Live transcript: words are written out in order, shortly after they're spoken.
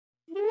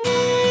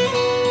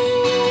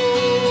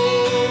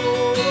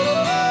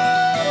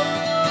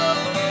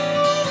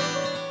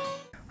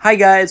Hi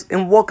guys,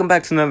 and welcome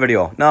back to another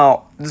video.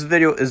 Now, this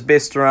video is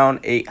based around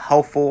a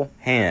helpful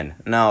hand.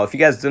 Now, if you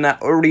guys do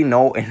not already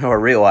know and or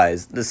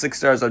realize, the 6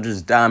 stars are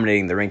just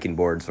dominating the ranking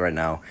boards right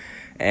now.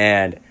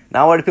 And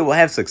not a lot of people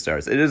have 6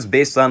 stars. It is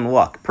based on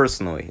luck,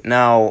 personally.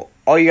 Now,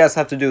 all you guys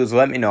have to do is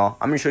let me know.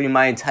 I'm going to show you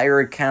my entire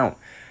account.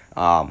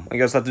 All you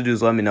guys have to do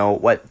is let me know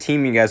what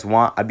team you guys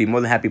want. I'd be more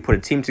than happy to put a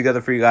team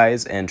together for you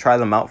guys and try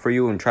them out for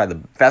you and try the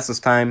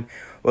fastest time,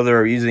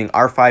 whether using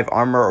R5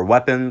 armor or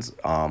weapons,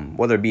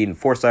 whether it be in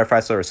 4-star,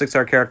 5-star, or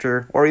 6-star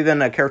character, or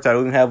even a character I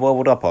don't even have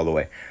leveled up all the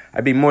way.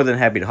 I'd be more than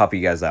happy to help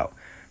you guys out.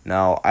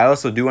 Now, I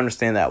also do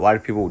understand that a lot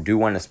of people do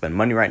want to spend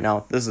money right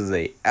now. This is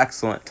an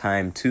excellent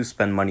time to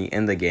spend money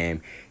in the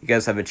game. You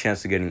guys have a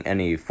chance to getting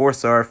any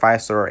 4-star,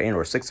 5-star, and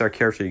or 6-star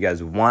character you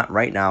guys want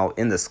right now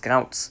in the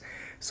scouts.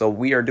 So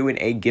we are doing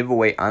a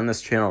giveaway on this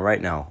channel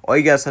right now. All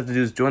you guys have to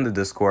do is join the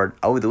Discord.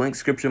 I'll leave the link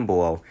description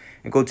below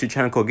and go to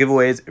channel called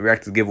giveaways and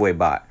react to the giveaway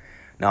bot.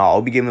 Now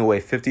I'll be giving away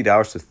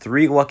 $50 to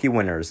 3 lucky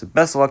winners.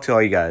 Best of luck to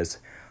all you guys.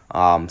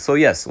 So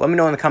yes, let me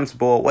know in the comments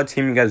below what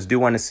team you guys do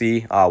want to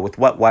see, with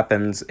what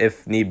weapons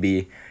if need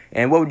be,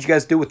 and what would you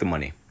guys do with the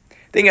money.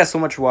 Thank you guys so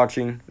much for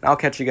watching. I'll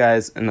catch you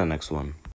guys in the next one.